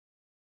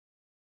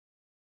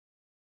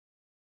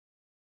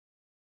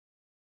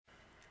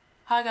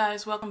Hi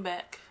guys, welcome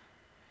back.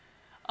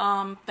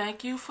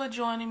 Thank you for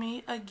joining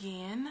me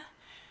again.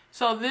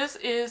 So this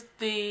is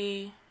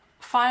the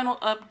final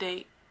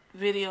update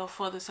video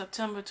for the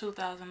September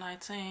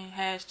 2019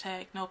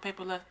 hashtag No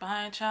Paper Left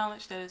Behind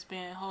challenge that is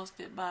being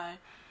hosted by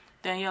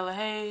Daniella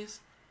Hayes.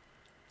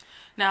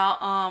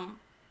 Now,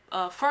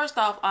 first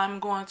off,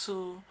 I'm going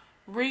to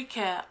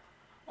recap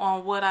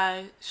on what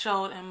I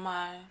showed in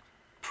my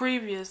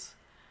previous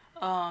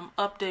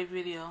update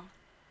video.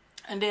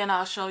 And then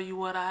I'll show you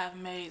what I have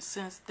made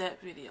since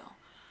that video.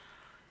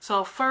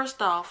 So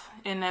first off,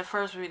 in that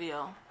first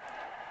video,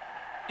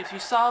 if you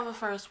saw the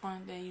first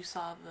one, then you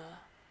saw the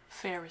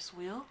Ferris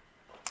wheel.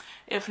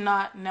 If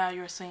not, now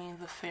you're seeing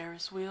the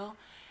Ferris wheel.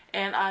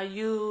 And I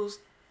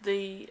used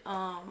the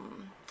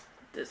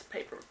this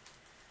paper.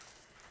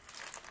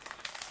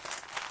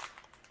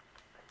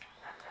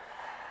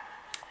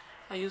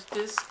 I used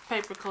this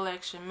paper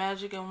collection,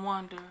 Magic and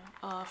Wonder,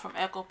 from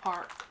Echo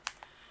Park,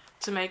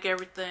 to make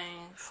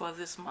everything for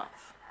this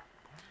month.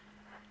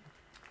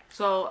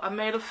 So I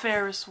made a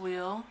Ferris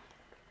wheel,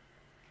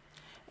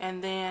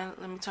 and then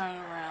let me turn it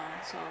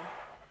around so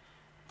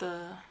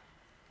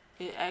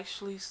it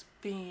actually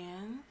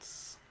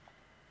spins,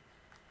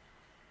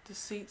 the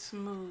seats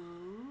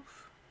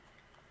move.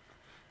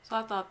 So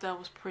I thought that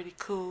was pretty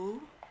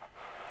cool.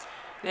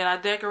 Then I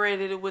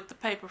decorated it with the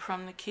paper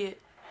from the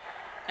kit,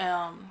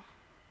 and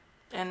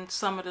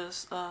some of the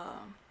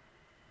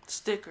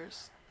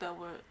stickers that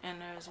were in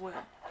there as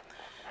well.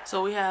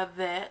 So we have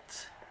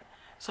that.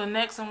 So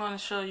next I'm going to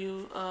show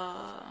you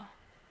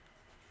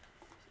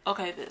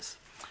this.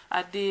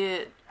 I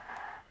did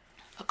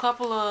a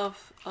couple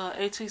of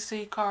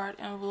ATC card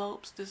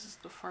envelopes. This is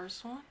the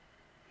first one.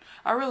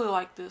 I really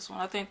like this one.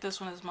 I think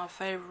this one is my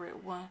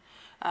favorite one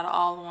out of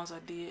all the ones I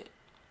did,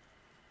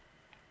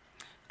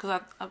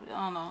 because I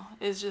don't know,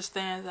 it just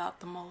stands out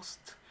the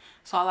most.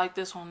 So I like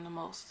this one the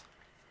most.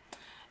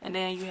 And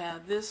then you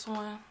have this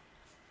one.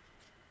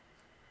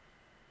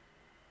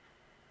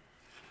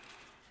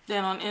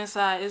 Then on the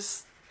inside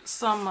is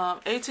some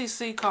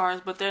ATC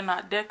cards, but they're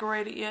not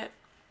decorated yet.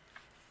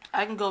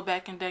 I can go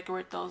back and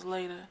decorate those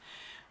later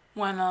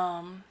when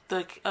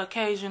the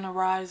occasion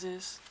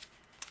arises.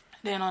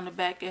 Then on the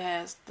back it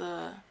has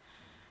the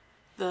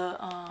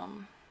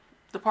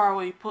part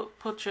where you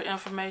put your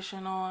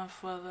information on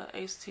for the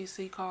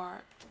ATC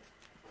card.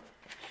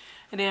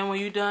 And then when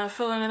you're done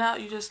filling it out,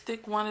 you just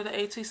stick one of the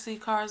ATC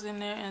cards in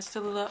there and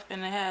seal it up,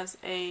 and it has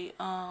a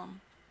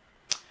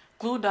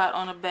glue dot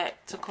on the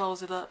back to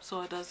close it up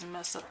so it doesn't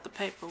mess up the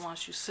paper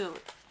once you seal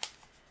it.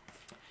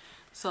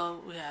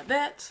 So we have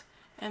that.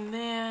 And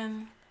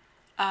then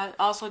I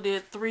also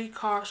did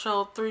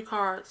showed three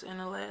cards in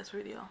the last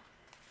video.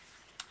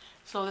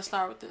 So let's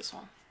start with this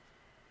one.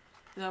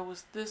 There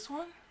was this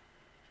one.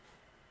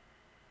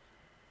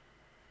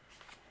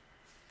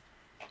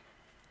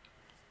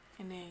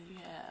 And then you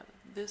have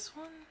this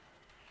one.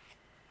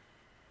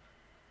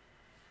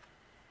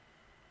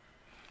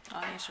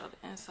 I didn't show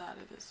the inside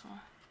of this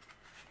one.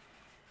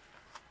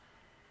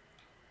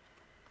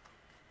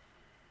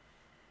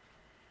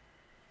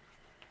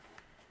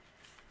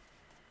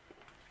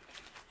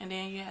 And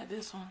then you have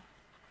this one.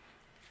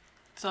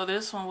 So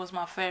this one was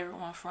my favorite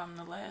one from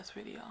the last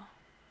video.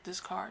 This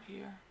card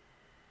here.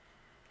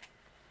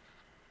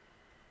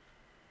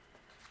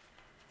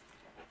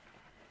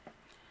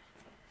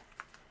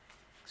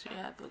 So you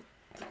have the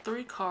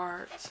three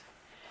cards.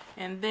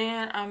 And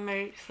then I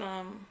made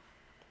some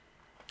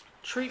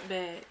treat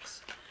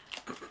bags.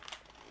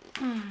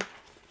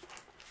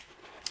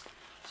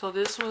 So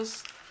this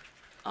was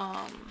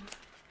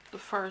the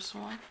first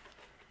one.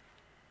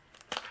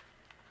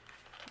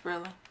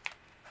 Really,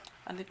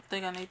 I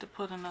think I need to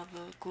put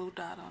another glue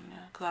dot on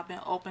there because I've been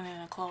opening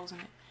and closing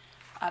it.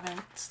 I've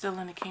been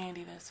stealing the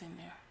candy that's in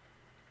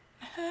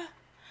there.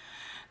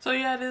 So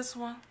yeah, this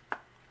one.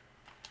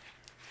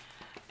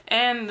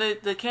 And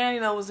the candy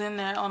that was in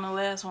there on the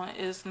last one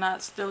is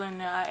not still in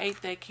there. I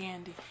ate that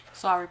candy,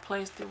 so I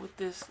replaced it with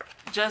this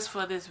just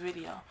for this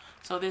video.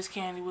 So this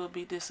candy will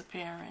be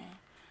disappearing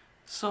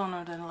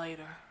sooner than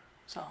later.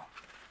 So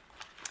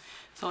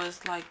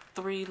it's like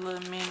 3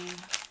 little mini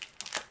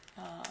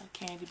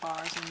candy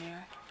bars in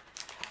there.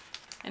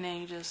 And then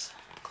you just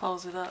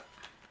close it up.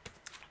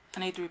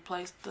 I need to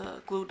replace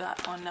the glue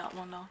dot on that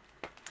one though.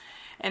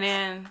 And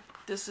then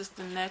this is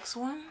the next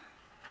one.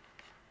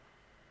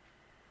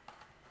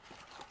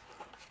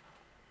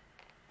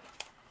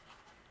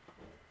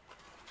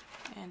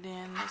 And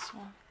then this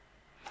one.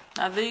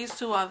 Now these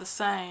two are the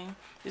same.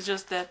 It's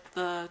just that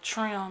the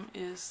trim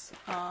is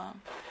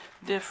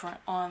different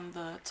on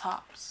the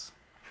tops.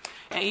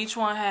 And each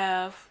one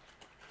have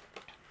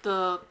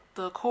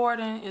the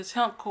cording is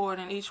hemp cord,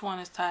 and each one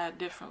is tied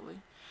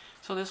differently.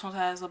 So this one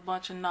has a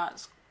bunch of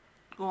knots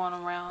going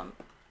around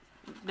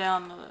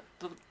down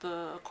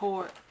the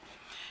cord.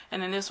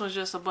 And then this one's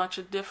just a bunch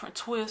of different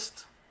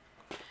twists.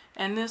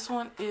 And this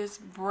one is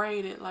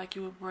braided like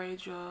you would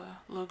braid your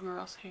little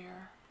girl's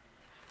hair.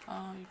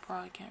 You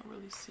probably can't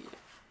really see it.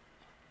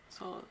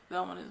 So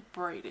that one is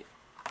braided.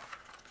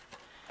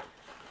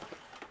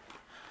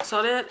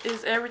 So that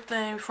is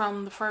everything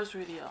from the first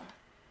video.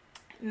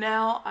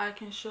 Now I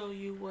can show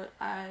you what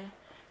I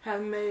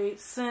have made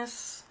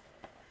since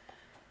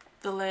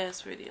the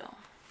last video.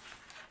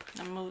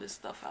 Let me move this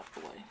stuff out the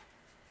way.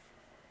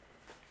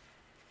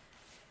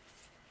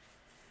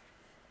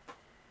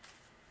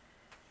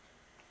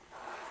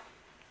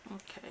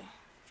 Okay,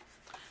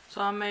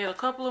 so I made a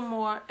couple of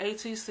more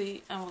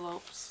ATC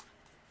envelopes.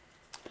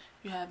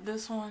 You have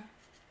this one.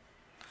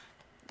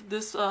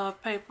 This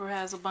paper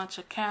has a bunch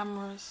of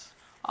cameras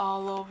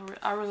all over it.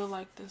 I really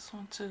like this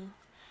one too.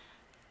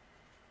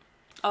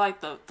 I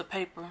like the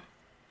paper.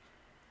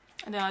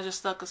 And then I just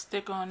stuck a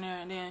sticker on there,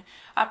 and then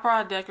I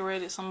probably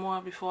decorated some more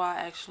before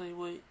I actually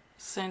would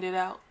send it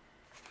out.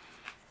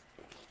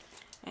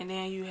 And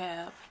then you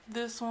have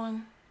this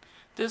one.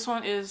 This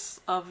one is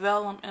a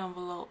vellum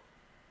envelope.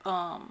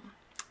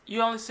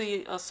 You only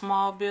see a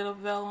small bit of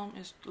vellum.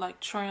 It's like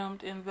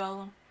trimmed in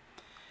vellum,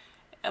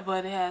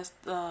 but it has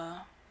the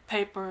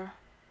paper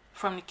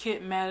from the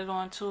kit matted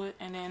onto it.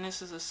 And then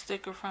this is a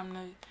sticker from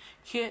the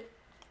kit.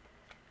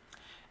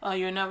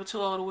 You're never too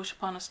old to wish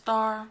upon a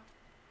star.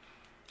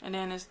 And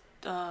then it's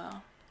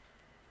I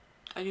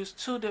used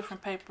 2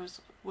 different papers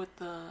with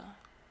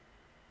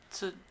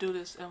to do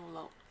this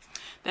envelope.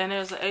 Then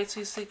there's an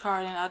ATC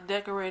card, and I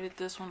decorated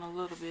this one a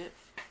little bit.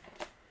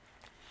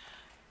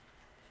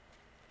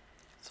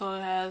 So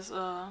it has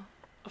a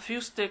few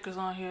stickers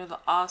on here: the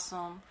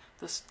awesome,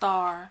 the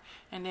star,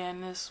 and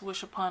then this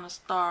wish upon a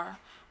star,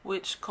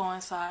 which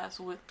coincides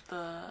with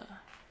the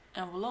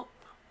envelope.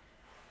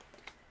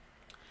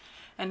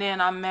 And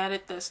then I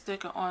matted that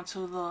sticker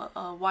onto the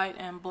white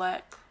and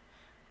black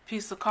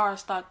piece of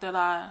cardstock that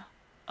I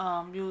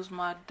used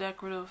my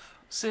decorative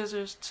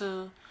scissors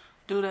to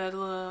do that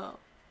little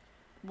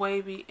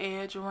wavy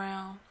edge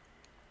around.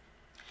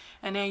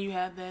 And then you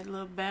have that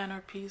little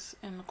banner piece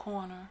in the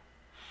corner.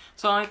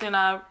 So the only thing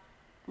I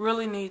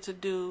really need to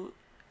do,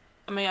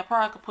 I mean, I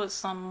probably could put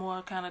some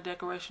more kind of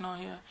decoration on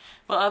here,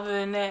 but other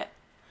than that,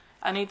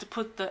 I need to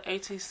put the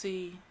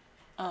ATC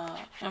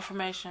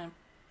information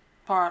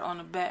part on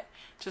the back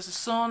just as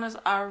soon as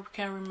I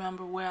can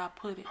remember where I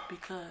put it,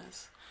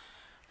 because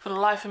for the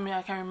life of me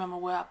I can't remember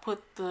where I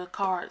put the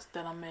cards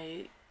that I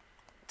made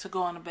to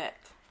go on the back.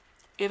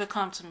 It'll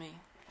come to me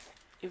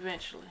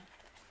eventually.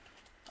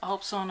 I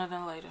hope sooner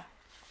than later.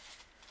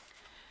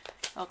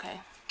 Okay,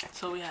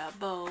 so we have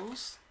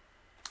those.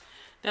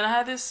 Then I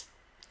have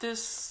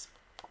this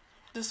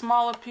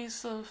smaller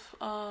piece of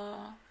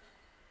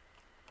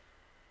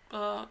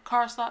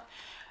cardstock.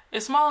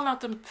 It's small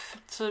enough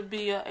to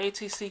be a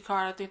ATC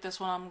card. I think that's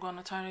what I'm going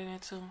to turn it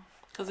into,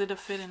 because it'll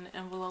fit in the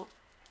envelope.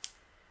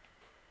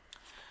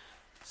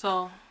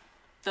 So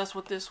that's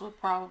what this would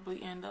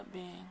probably end up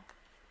being.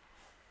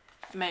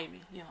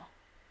 Maybe, you know.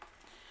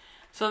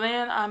 So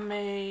then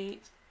I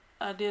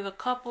did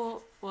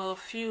a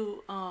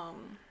few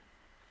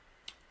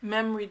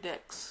memory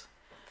decks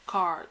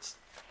cards,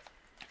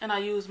 and I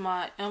used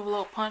my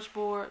envelope punch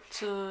board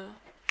to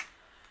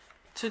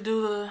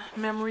do the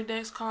memory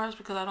decks cards,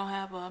 because I don't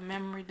have a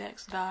memory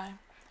decks die.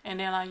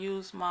 And then I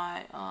used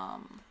my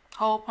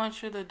hole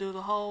puncher to do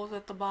the holes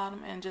at the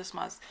bottom, and just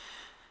my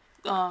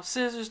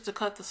scissors to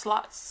cut the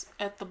slots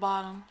at the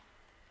bottom.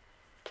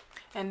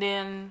 And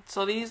then,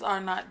 so these are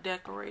not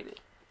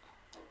decorated.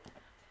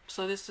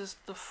 So this is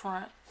the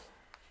front.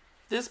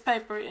 This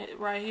paper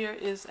right here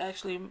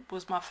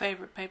was my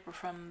favorite paper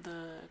from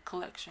the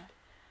collection.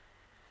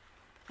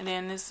 And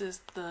then this is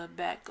the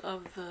back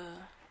of the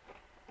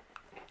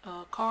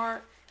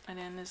card, and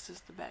then this is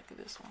the back of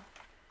this one.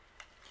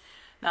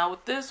 Now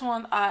with this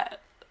one, I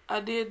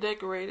did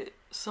decorate it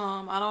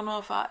some. I don't know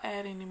if I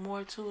add any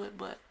more to it,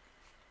 but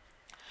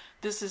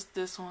this is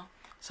this one.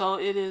 So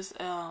it is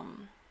I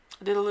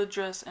did a little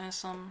dress and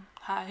some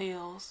high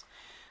heels.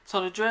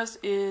 So the dress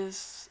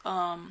is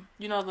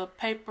you know, the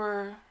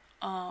paper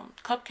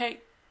cupcake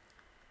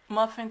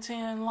muffin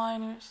tin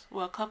liners,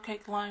 well,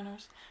 cupcake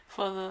liners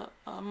for the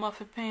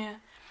muffin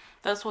pan.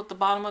 That's what the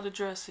bottom of the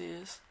dress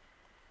is.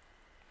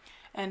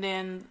 And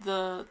then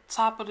the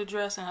top of the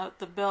dress and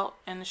the belt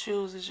and the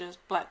shoes is just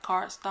black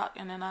cardstock.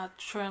 And then I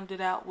trimmed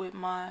it out with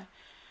my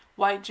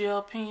white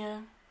gel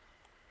pen.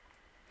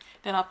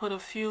 Then I put a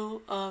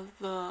few of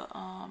the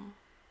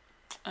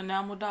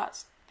enamel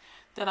dots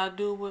that I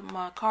do with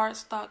my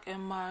cardstock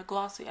and my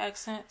glossy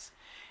accents.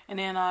 And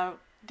then I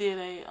did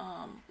a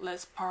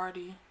Let's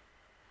Party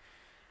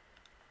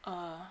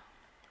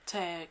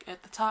tag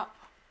at the top.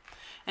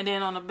 And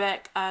then on the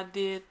back I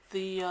did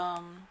the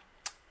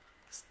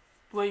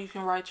where you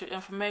can write your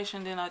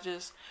information. Then I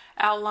just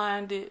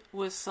outlined it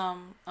with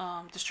some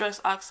Distress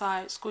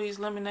Oxide squeezed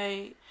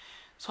lemonade,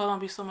 so it don't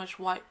be so much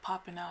white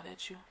popping out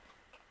at you.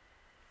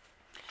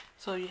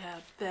 So you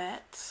have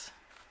that.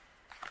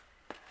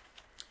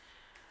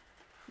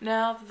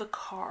 Now the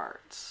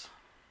cards.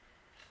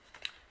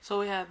 So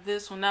we have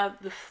this one. Now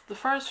the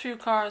first few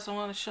cards I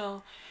want to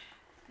show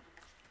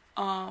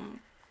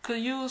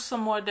could use some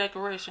more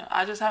decoration.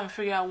 I just haven't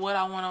figured out what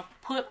I want to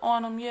put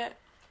on them yet,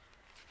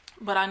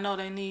 but I know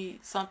they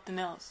need something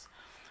else.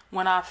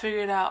 When I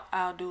figure it out,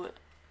 I'll do it.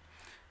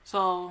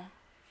 So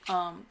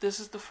This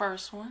is the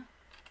first one,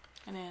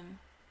 and then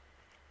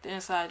the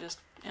inside just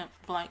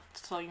blank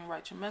so you can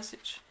write your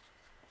message.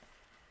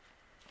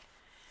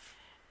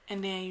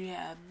 And then you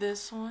have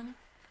this one.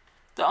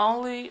 The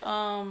only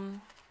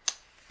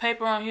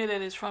paper on here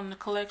that is from the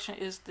collection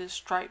is this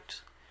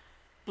striped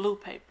blue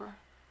paper.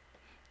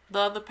 The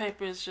other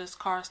paper is just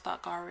cardstock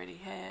I already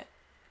had.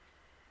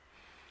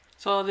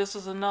 So this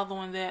is another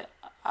one that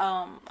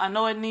I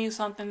know it needs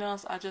something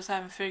else. I just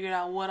haven't figured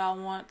out what I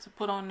want to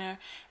put on there,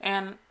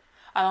 and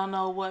I don't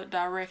know what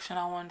direction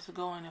I wanted to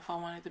go in, if I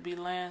wanted it to be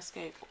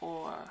landscape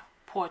or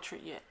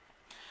portrait yet.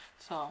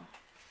 So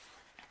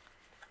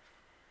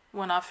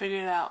when I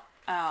figure it out,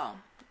 I'll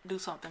do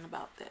something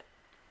about that.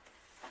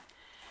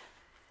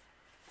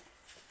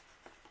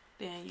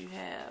 Then you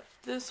have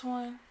this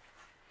one.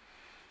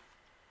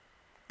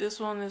 This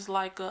one is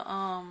like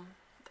a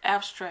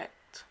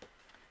abstract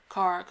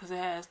card because it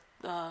has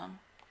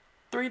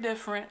 3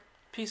 different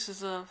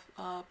pieces of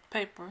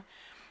paper.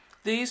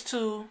 These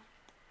 2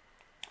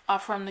 are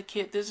from the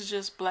kit. This is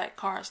just black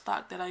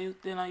cardstock that I use.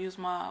 Then I use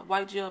my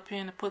white gel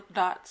pen to put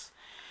dots.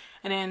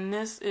 And then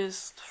this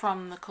is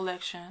from the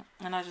collection,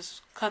 and I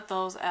just cut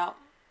those out,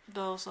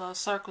 those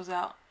circles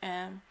out,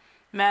 and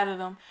matted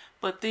them.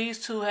 But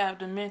these 2 have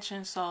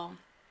dimensions, so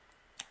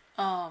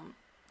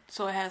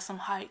it has some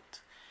height.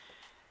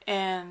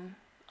 And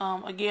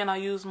again, I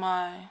use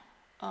my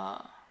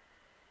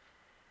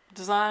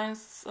design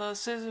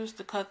scissors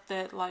to cut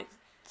that like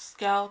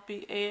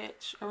scallopy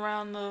edge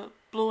around the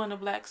blue and the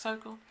black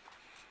circle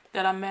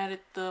that I matted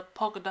the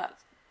polka dot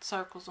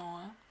circles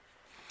on.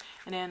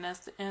 And then that's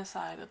the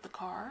inside of the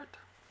card.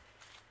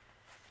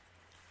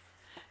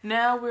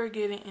 Now we're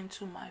getting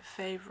into my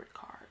favorite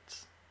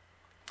cards.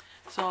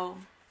 So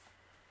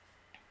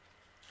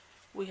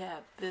we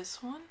have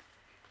this one.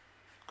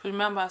 Cause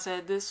remember I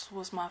said this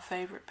was my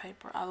favorite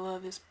paper. I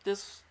love this.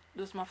 This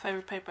is my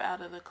favorite paper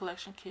out of the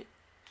collection kit.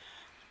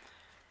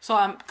 So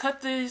I cut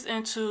these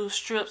into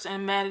strips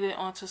and matted it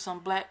onto some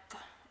black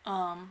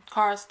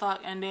cardstock,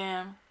 and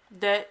then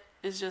that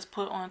is just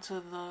put onto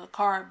the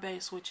card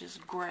base, which is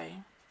gray.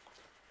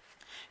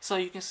 So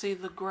you can see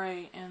the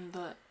gray in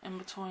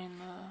between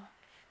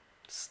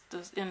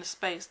in the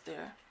space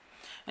there,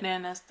 and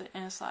then that's the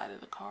inside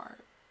of the card.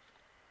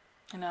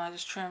 And then I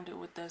just trimmed it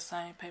with that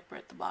same paper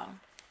at the bottom.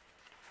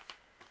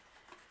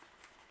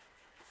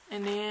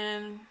 And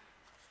then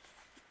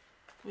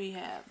we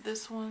have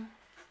this one.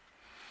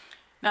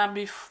 Now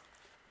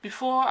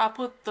before I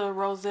put the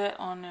rosette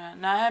on there,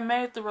 now I had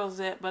made the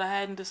rosette, but I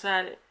hadn't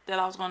decided that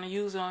I was going to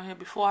use it on here.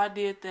 Before I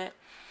did that,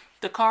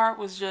 the card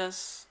was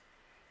just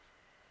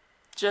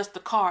the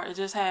card. It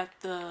just had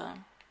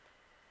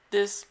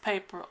this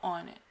paper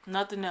on it,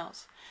 nothing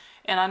else.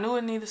 And I knew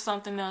it needed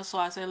something else, so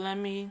I said, let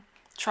me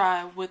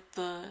try with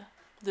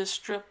this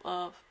strip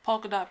of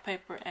polka dot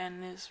paper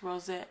and this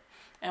rosette.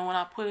 And when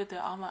I put it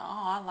there, I'm like,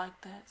 oh, I like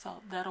that,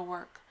 so that'll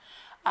work.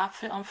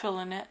 I'm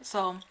feeling that,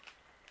 so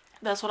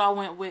that's what I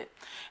went with.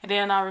 And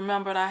then I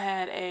remembered I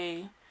had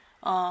a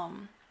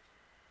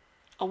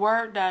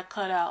word that I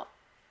cut out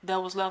that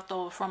was left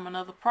over from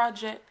another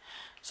project,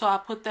 so I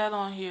put that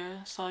on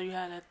here. So you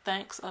had a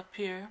thanks up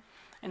here,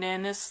 and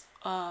then this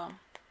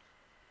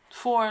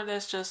 4,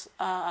 that's just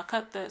I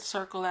cut that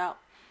circle out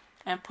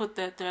and put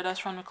that there. That's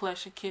from the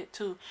collection kit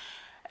too.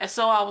 And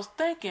so I was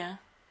thinking,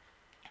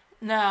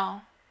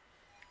 now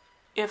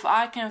if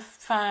I can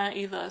find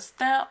either a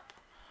stamp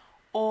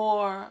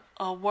or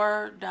a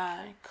word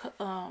die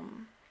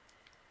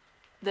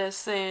that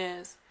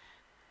says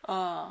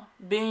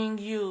being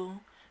you,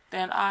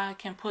 then I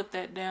can put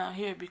that down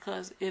here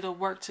because it'll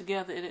work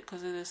together,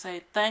 because it'll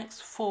say thanks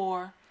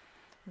for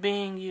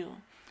being you.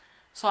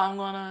 So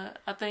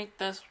I think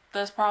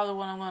that's probably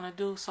what I'm gonna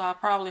do. So I'll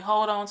probably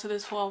hold on to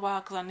this for a while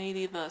because I need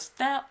either a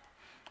stamp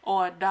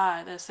or a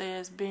die that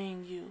says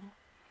being you.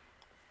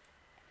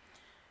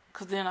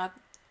 Because then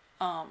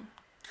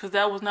because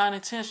that was not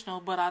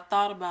intentional, but I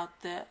thought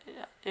about that.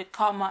 It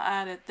caught my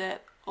eye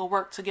that will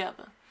work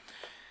together.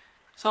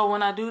 So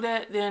when I do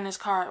that, then this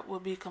card will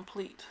be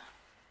complete.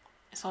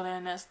 So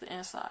then that's the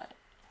inside.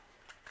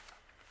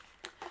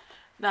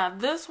 Now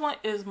this one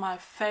is my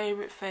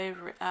favorite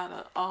out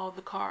of all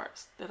the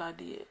cards that I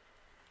did.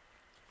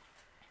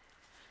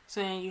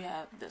 So then you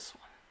have this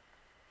one.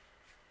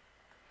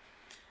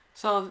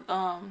 So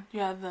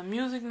you have the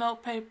music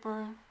note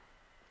paper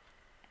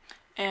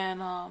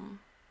and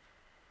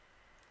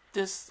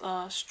this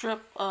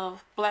strip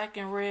of black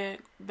and red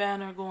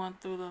banner going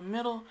through the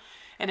middle,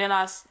 and then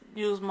I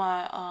use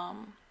my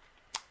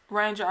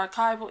Ranger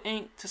archival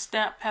ink to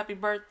stamp happy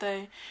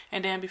birthday,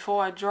 and then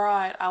before I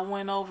dried, I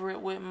went over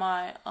it with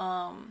my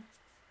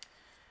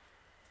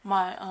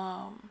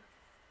my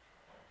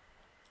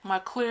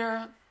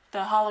clear, the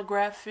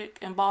holographic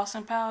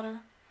embossing powder,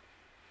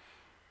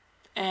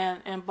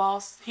 and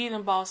heat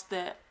embossed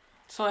that,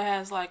 so it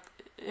has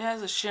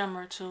a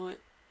shimmer to it.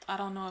 I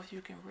don't know if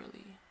you can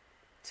really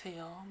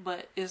tell,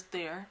 but it's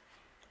there.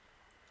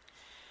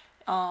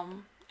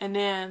 And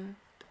then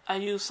I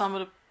use some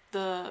of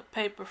the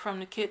paper from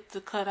the kit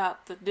to cut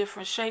out the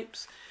different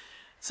shapes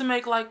to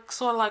make like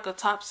sort of like a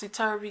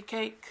topsy-turvy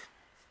cake.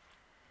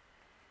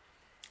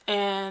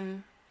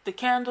 And the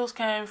candles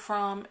came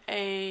from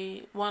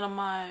one of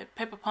my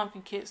paper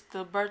pumpkin kits,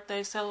 the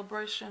birthday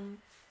celebration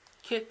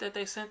kit that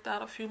they sent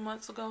out a few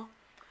months ago.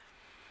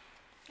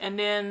 And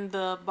then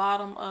the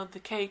bottom of the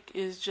cake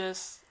is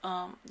just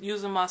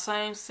using my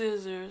same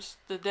scissors,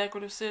 the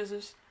decorative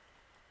scissors.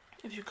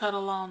 If you cut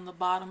along the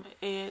bottom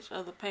edge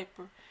of the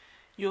paper,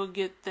 you'll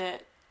get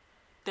that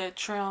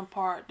trim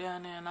part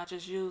down there, and I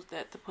just used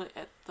that to put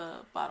at the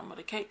bottom of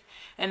the cake.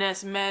 And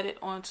that's matted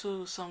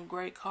onto some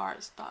gray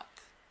cardstock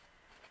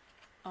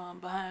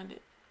behind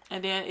it.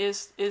 And then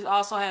it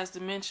also has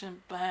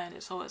dimension behind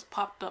it, so it's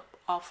popped up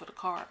off of the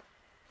card.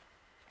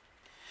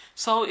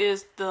 So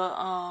is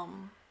the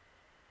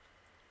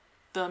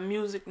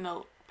music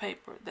note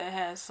paper that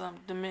has some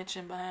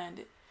dimension behind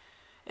it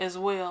as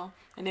well.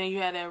 And then you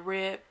have that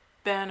red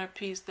banner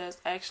piece that's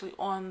actually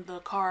on the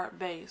card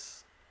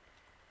base.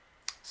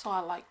 So I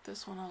like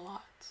this one a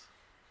lot.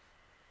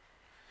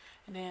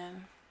 And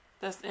then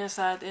that's the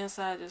inside. The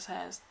inside just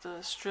has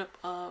the strip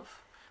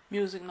of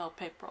music note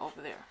paper over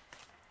there.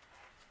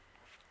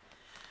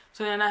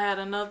 So then I had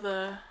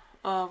another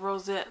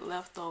rosette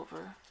left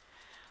over.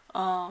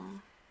 I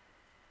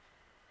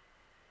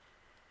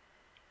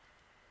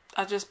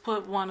just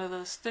put one of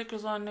the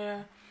stickers on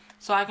there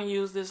so I can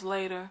use this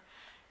later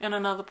in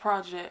another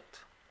project.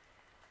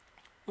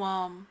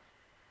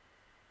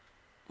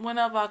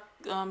 Whenever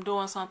I'm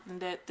doing something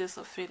that this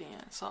will fit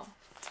in. So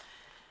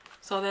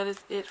that is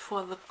it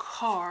for the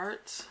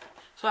cards.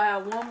 So I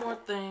have one more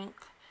thing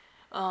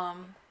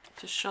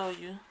to show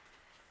you.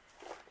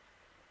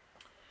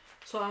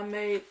 So I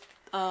made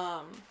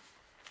a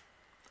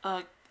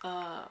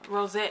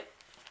rosette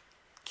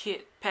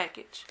kit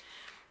package.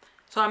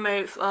 So I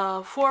made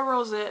 4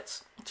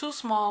 rosettes, 2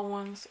 small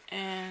ones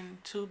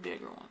and 2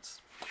 bigger ones.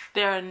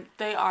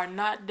 They are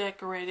not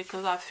decorated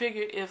because I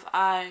figured if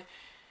I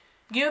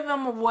give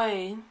them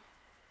away,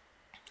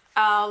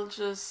 I'll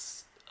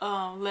just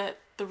let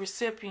the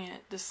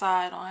recipient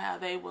decide on how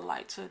they would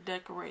like to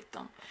decorate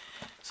them.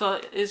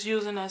 So it's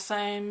using that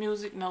same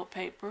music note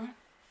paper,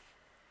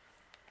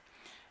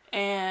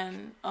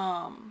 and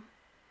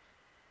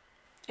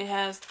it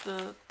has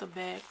the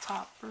bag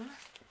topper.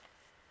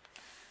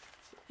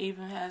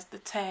 Even has the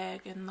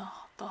tag and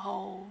the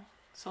hole.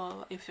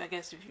 So I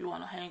guess if you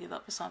want to hang it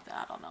up or something,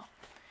 I don't know.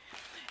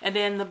 And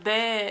then the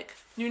bag,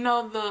 you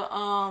know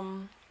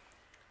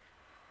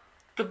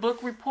the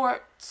book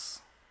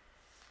reports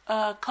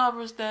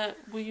covers that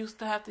we used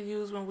to have to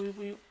use when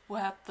we would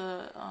have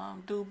to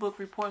do book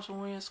reports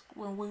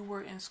when we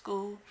were in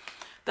school.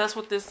 That's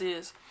what this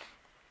is.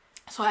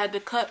 So I had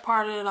to cut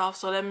part of it off,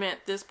 so that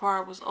meant this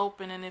part was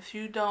open. And if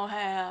you don't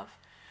have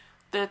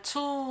the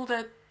tool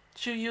that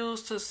you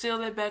use to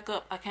seal it back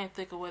up, I can't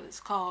think of what it's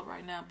called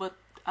right now, but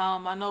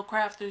I know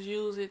crafters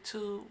use it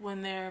too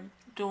when they're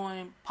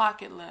doing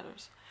pocket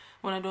letters,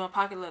 when they're doing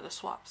pocket letter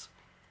swaps.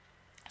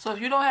 So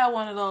if you don't have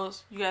one of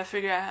those, you gotta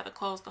figure out how to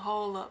close the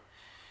hole up.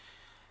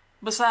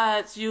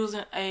 Besides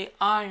using a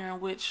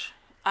iron, which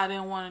I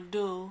didn't want to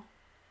do,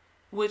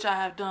 which I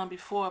have done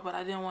before, but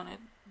I didn't want to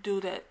do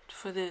that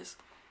for this.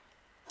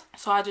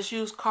 So I just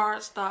used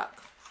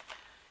cardstock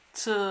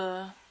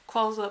to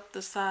close up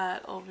the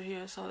side over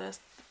here. So that's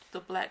the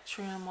black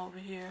trim over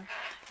here,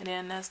 and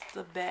then that's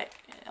the back.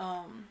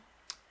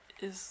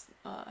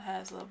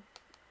 Has a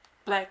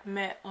black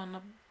mat on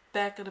the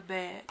back of the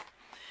bag,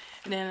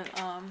 and then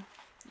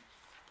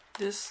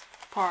this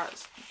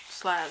part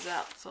slides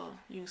out so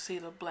you can see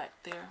the black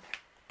there.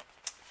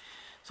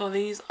 So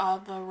these are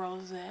the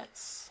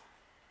rosettes.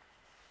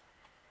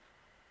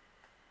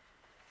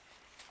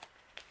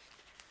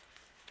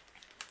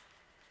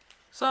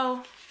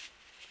 So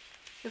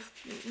if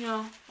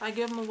I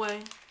give them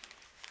away.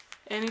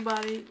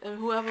 Anybody,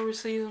 whoever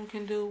receives them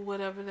can do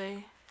whatever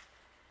they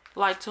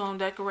like to them,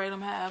 decorate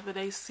them however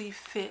they see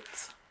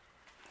fit.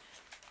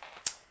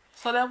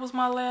 So that was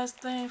my last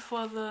thing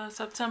for the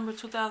September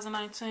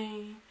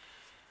 2019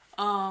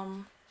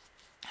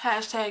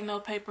 hashtag No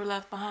Paper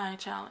Left Behind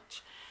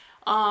challenge.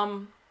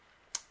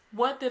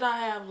 What did I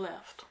have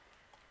left?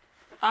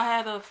 I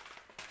had a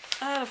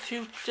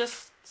few,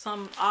 just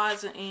some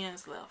odds and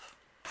ends left,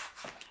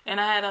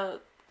 and I had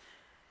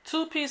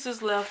 2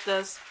 pieces left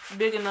that's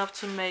big enough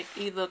to make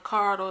either a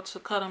card or to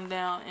cut them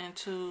down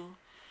into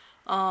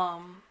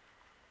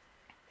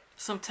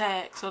some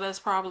tags. So that's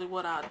probably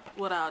what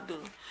I'll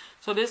do.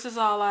 So this is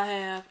all I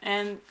have,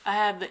 and I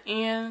have the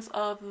ends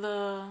of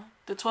the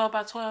 12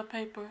 by 12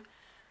 paper.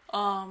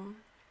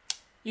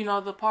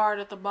 The part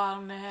at the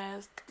bottom that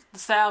has the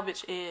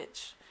salvage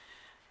edge.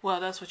 Well,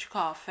 that's what you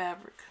call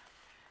fabric,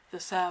 the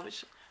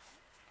salvage.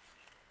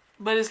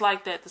 But it's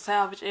like that, the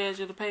salvage edge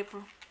of the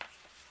paper.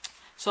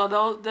 So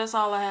that's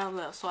all I have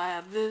left. So I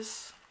have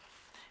this,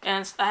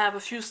 and I have a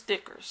few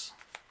stickers.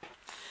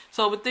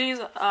 So with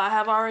these, I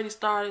have already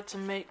started to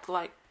make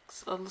like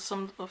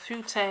a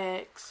few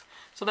tags.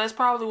 So that's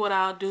probably what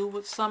I'll do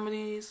with some of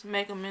these.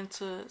 Make them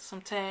into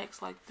some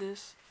tags like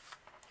this,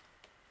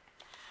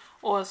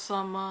 or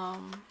some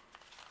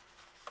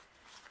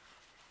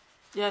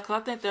Yeah,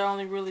 because I think they're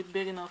only really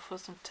big enough for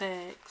some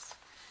tags.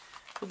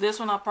 But this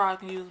one I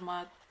probably can use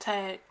my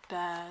tag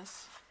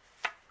dies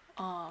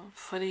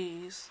for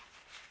these.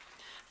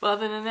 But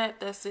other than that,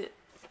 that's it.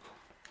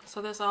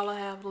 So that's all I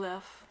have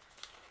left.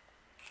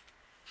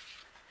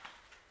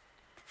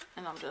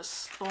 And I'm just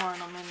storing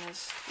them in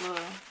this little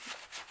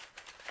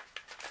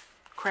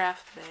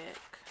craft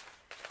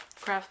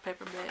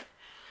paper bag.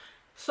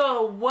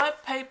 So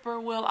what paper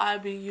will I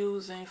be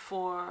using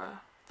for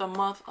the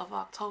month of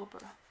October?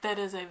 That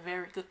is a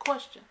very good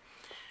question.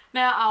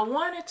 Now I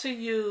wanted to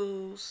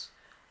use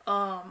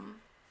the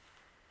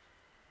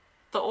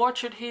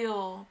Orchard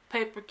Hill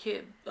paper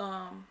kit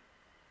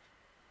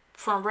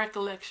from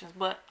Recollections,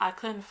 but I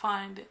couldn't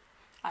find it.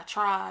 I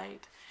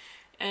tried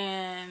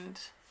and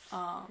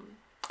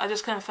I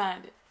just couldn't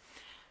find it.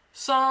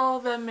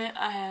 So that meant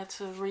I had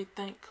to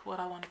rethink what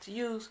I wanted to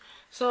use.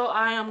 So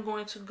I am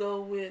going to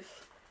go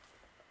with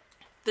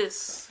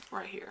this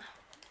right here.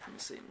 Let me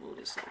see, move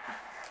this over.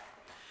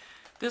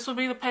 This will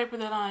be the paper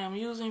that I am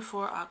using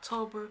for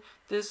October.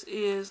 This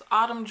is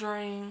Autumn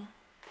Dream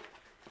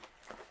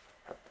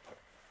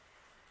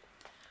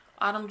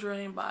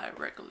by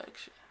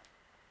Recollection.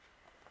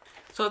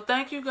 So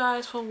thank you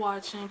guys for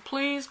watching.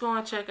 Please go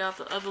and check out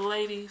the other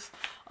ladies.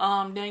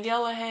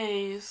 Daniella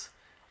Hayes,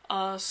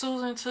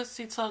 Susan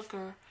Tootsie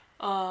Tucker,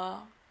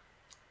 Crafting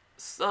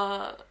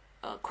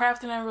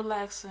and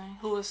Relaxing,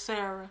 who is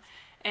Sarah,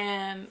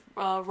 and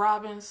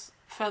Robin's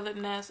Feathered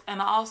Nest,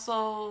 and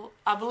also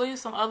I believe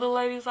some other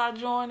ladies are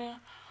joining.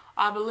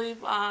 I believe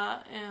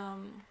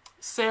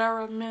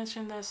Sarah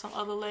mentioned that some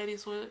other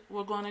ladies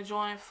were going to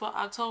join for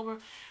October.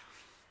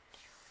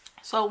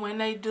 So when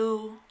they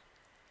do,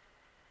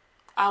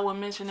 I will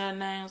mention their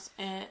names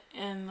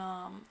in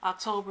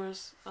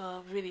October's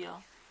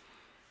video.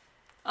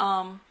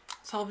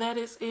 So that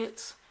is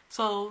it.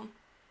 So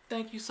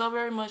thank you so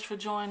very much for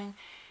joining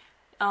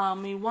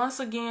me once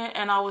again,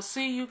 and I will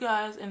see you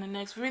guys in the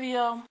next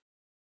video.